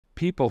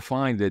people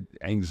find that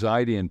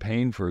anxiety and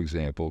pain, for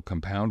example,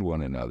 compound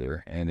one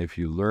another. And if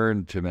you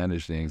learn to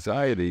manage the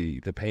anxiety,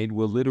 the pain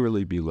will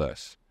literally be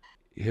less.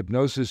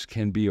 Hypnosis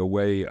can be a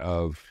way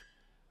of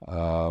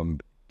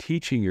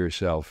teaching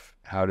yourself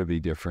how to be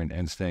different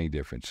and staying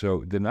different.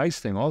 So the nice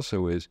thing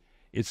also is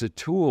it's a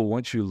tool.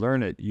 Once you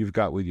learn it, you've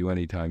got with you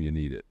anytime you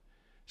need it.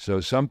 So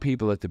some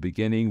people at the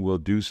beginning will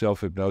do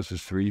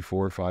self-hypnosis 3,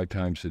 4, 5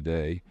 times a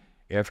day.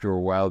 After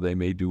a while, they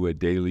may do a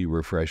daily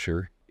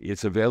refresher.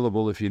 It's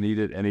available if you need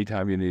it,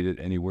 anytime you need it,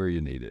 anywhere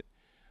you need it.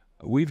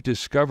 We've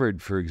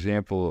discovered, for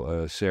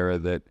example, Sarah,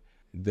 that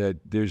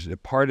there's a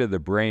part of the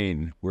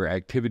brain where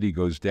activity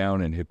goes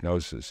down in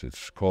hypnosis.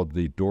 It's called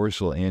the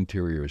dorsal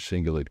anterior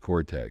cingulate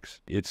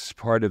cortex. It's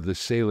part of the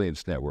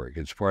salience network.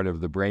 It's part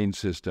of the brain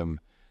system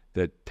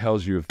that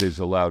tells you if there's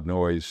a loud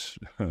noise,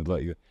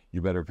 like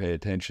you better pay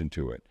attention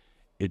to it.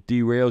 It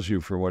derails you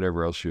from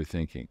whatever else you're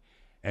thinking.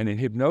 And in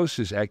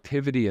hypnosis,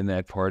 activity in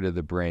that part of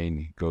the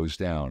brain goes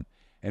down.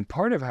 And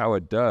part of how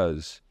it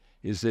does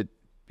is that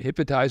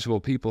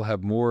hypnotizable people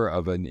have more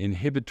of an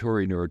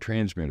inhibitory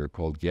neurotransmitter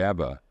called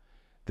GABA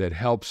that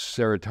helps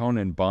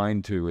serotonin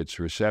bind to its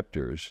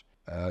receptors.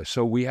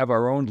 So we have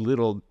our own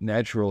little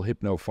natural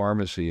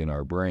hypnopharmacy in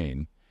our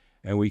brain,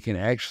 and we can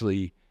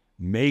actually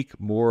make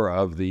more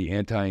of the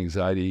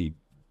anti-anxiety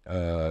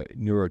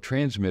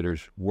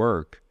neurotransmitters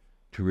work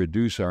to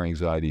reduce our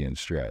anxiety and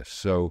stress.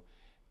 So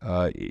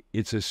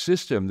it's a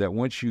system that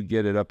once you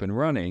get it up and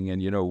running,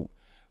 and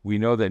we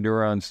know that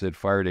neurons that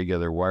fire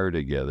together wire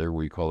together,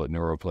 we call it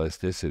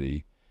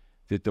neuroplasticity,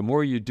 that the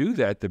more you do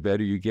that, the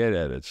better you get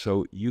at it.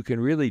 So you can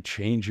really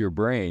change your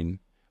brain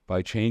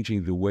by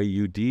changing the way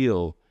you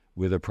deal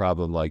with a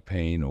problem like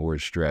pain or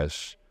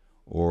stress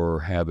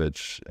or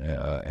habits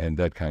and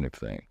that kind of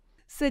thing.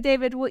 So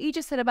David, what you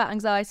just said about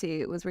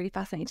anxiety was really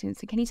fascinating.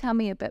 So can you tell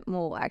me a bit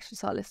more, actually,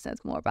 so our listeners,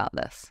 more about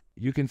this?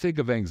 You can think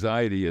of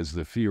anxiety as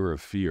the fear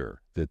of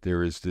fear, that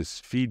there is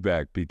this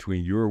feedback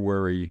between your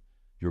worry,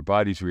 your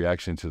body's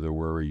reaction to the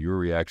worry, your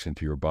reaction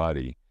to your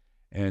body.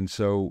 And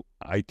so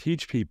I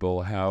teach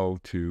people how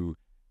to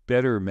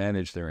better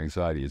manage their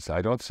anxiety.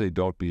 I don't say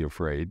don't be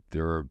afraid.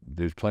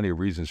 There's plenty of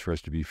reasons for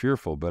us to be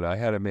fearful, but I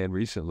had a man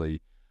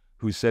recently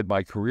who said,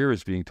 my career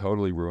is being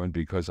totally ruined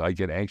because I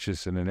get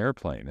anxious in an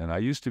airplane. And I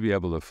used to be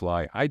able to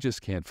fly. I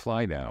just can't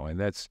fly now. And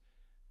that's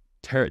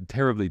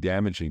terribly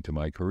damaging to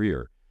my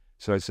career.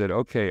 So I said,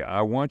 okay,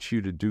 I want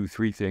you to do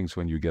 3 things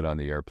when you get on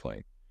the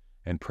airplane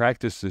and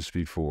practice this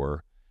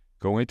before.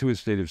 Go into a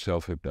state of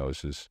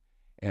self-hypnosis,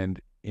 and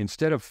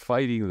instead of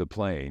fighting the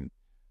plane,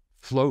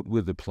 float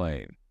with the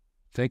plane.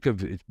 Think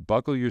of it,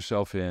 buckle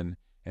yourself in,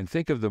 and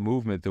think of the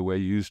movement the way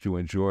you used to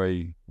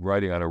enjoy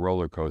riding on a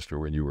roller coaster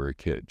when you were a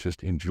kid.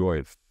 Just enjoy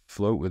it.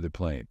 Float with the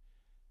plane.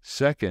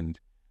 Second,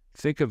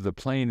 think of the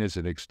plane as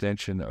an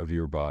extension of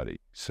your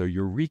body. So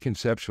you're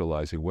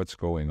reconceptualizing what's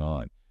going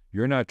on.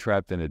 You're not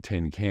trapped in a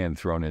tin can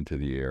thrown into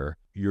the air.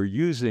 You're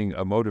using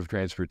a mode of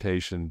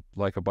transportation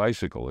like a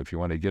bicycle. If you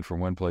want to get from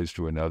one place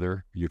to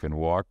another, you can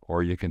walk,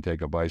 or you can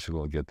take a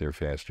bicycle and get there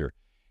faster.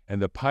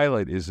 And the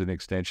pilot is an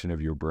extension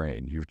of your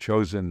brain. You've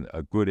chosen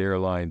a good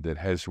airline that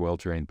has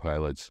well-trained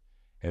pilots,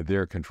 and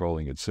they're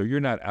controlling it. So you're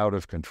not out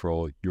of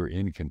control, you're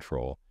in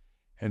control.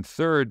 And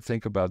third,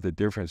 think about the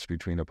difference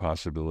between a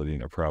possibility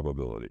and a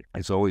probability.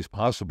 It's always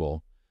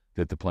possible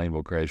that the plane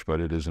will crash,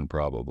 but it isn't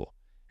probable.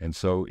 And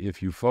so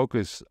if you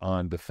focus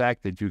on the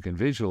fact that you can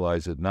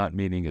visualize it, not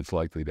meaning it's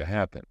likely to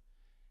happen.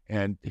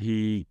 And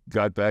he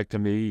got back to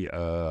me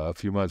a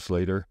few months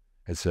later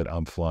and said,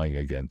 I'm flying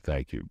again,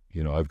 thank you.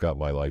 I've got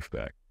my life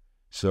back.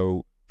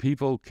 So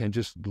people can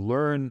just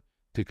learn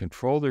to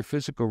control their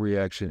physical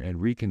reaction and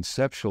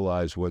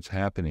reconceptualize what's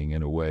happening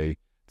in a way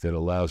that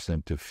allows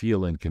them to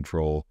feel in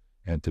control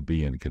and to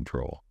be in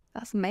control.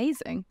 That's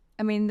amazing.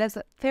 I mean,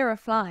 fear of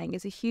flying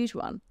is a huge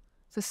one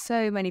for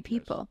so many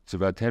people. Yes. It's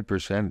about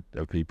 10%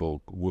 of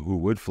people who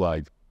would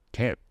fly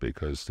can't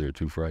because they're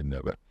too frightened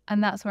of it.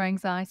 And that's where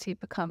anxiety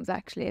becomes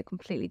actually a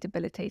completely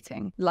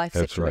debilitating life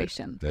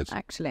situation. That's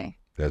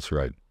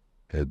right.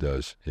 It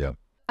does, yeah.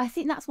 I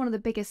think that's one of the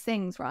biggest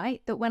things,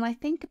 right? That when I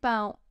think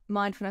about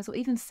mindfulness or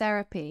even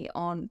therapy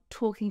on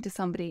talking to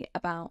somebody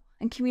about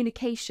and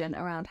communication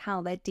around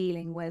how they're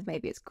dealing with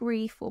maybe it's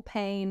grief or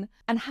pain,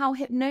 and how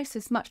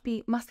hypnosis must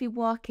be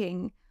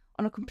working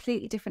on a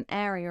completely different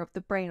area of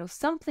the brain, or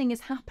something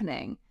is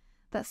happening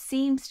that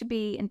seems to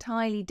be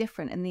entirely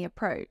different in the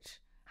approach.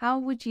 How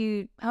would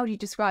you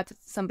describe to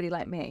somebody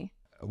like me?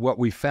 What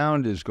we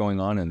found is going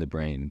on in the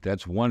brain.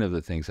 That's one of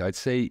the things. I'd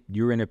say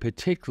you're in a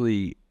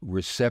particularly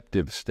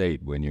receptive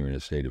state when you're in a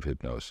state of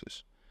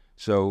hypnosis.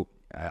 So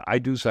I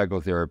do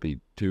psychotherapy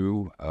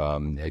too.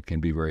 It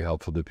can be very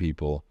helpful to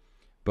people.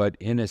 But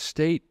in a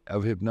state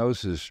of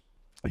hypnosis,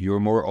 you're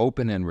more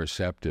open and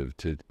receptive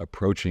to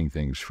approaching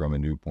things from a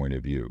new point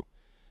of view.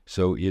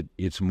 So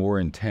it's more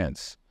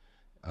intense.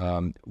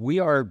 We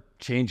are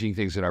changing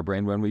things in our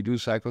brain when we do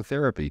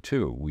psychotherapy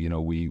too. We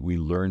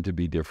learn to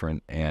be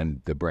different,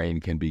 and the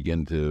brain can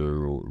begin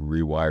to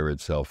rewire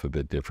itself a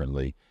bit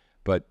differently.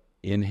 But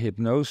in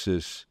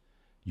hypnosis,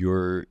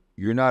 you're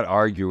you're not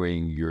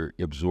arguing, you're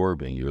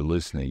absorbing, you're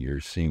listening, you're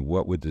seeing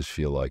what would this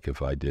feel like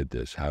if I did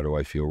this? How do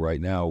I feel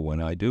right now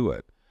when I do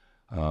it?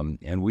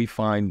 And we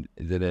find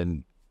that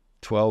in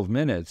 12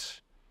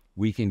 minutes,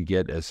 we can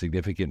get a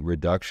significant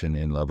reduction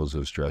in levels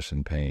of stress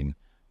and pain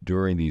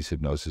during these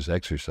hypnosis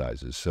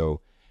exercises.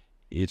 So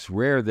it's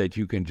rare that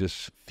you can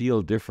just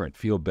feel different,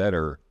 feel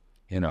better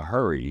in a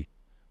hurry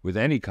with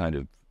any kind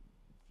of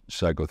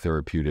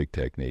psychotherapeutic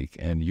technique.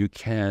 And you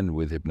can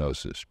with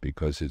hypnosis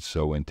because it's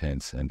so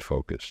intense and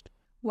focused.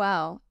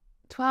 Wow,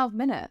 12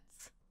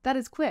 minutes. That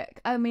is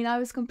quick. I mean,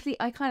 I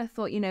kind of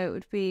thought, it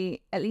would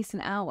be at least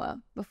an hour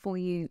before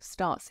you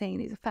start seeing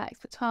these effects,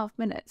 but 12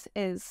 minutes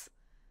is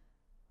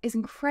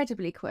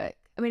incredibly quick.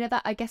 I mean,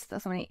 I guess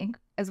that's something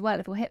as well.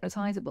 If you're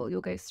hypnotizable,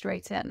 you'll go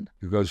straight in.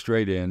 You go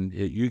straight in.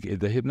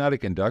 The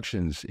hypnotic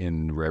inductions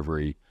in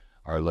Reverie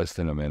are less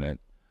than a minute.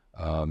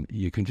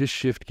 You can just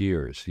shift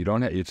gears.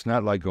 It's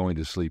not like going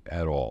to sleep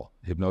at all.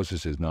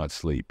 Hypnosis is not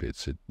sleep.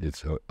 It's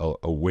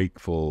a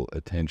wakeful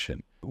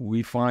attention.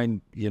 We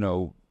find,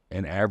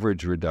 an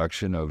average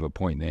reduction of 1.5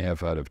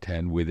 points out of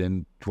 10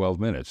 within 12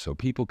 minutes. So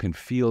people can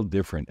feel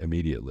different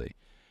immediately.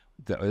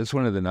 That's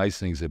one of the nice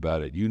things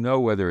about it. You know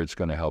whether it's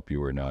going to help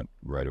you or not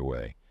right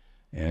away.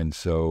 And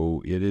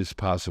so it is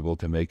possible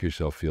to make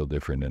yourself feel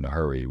different in a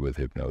hurry with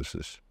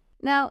hypnosis.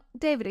 Now,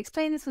 David,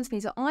 explain this one to me.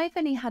 So I've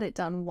only had it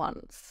done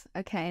once.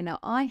 Okay, now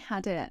I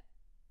had it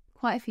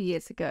quite a few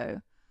years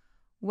ago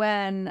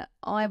when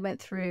I went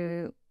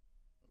through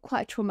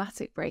quite a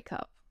traumatic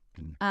breakup.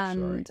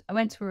 And I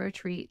went to a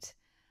retreat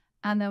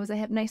and there was a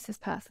hypnosis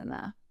person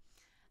there.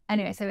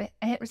 Anyway, so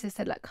a hypnotist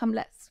said, like, come,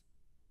 let's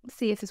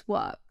see if this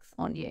works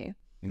on you.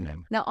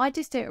 Now I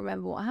just don't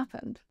remember what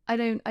happened. I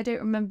don't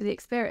remember the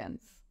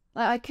experience.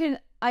 Like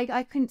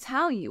I couldn't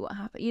tell you what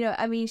happened.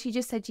 I mean, she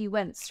just said you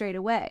went straight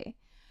away.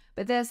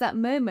 But there's that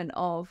moment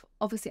of,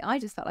 obviously I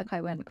just felt like I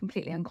went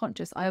completely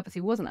unconscious. I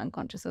obviously wasn't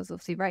unconscious. I was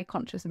obviously very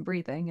conscious and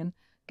breathing and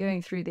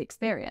going through the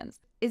experience.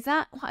 Is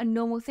that quite a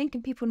normal thing?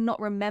 Can people not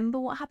remember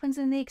what happens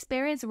in the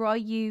experience, or are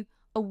you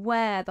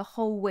aware the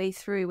whole way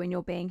through when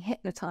you're being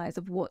hypnotized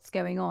of what's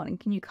going on, and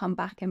can you come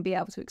back and be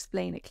able to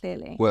explain it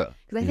clearly? Well,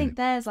 because I think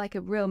there's like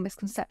a real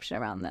misconception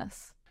around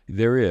this.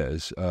 There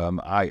is.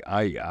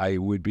 I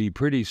would be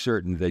pretty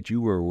certain that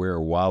you were aware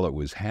while it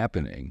was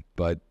happening,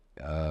 but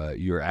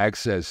your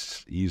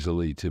access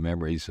easily to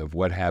memories of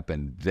what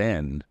happened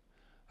then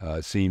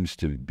seems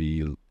to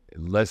be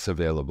less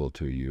available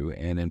to you,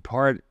 and in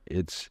part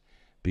it's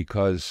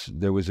because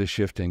there was a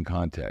shift in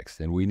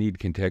context, and we need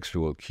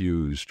contextual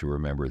cues to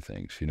remember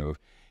things.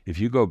 If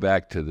you go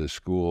back to the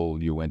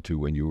school you went to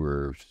when you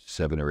were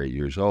 7 or 8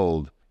 years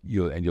old,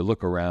 you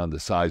look around, the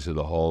size of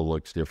the hall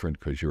looks different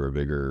because you're a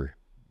bigger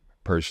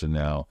person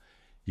now.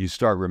 You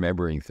start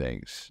remembering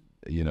things.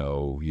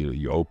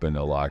 You open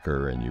a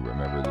locker and you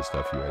remember the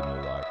stuff you had in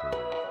your locker.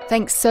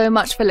 Thanks so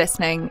much for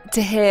listening.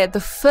 To hear the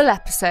full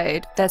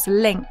episode, there's a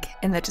link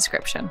in the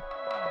description.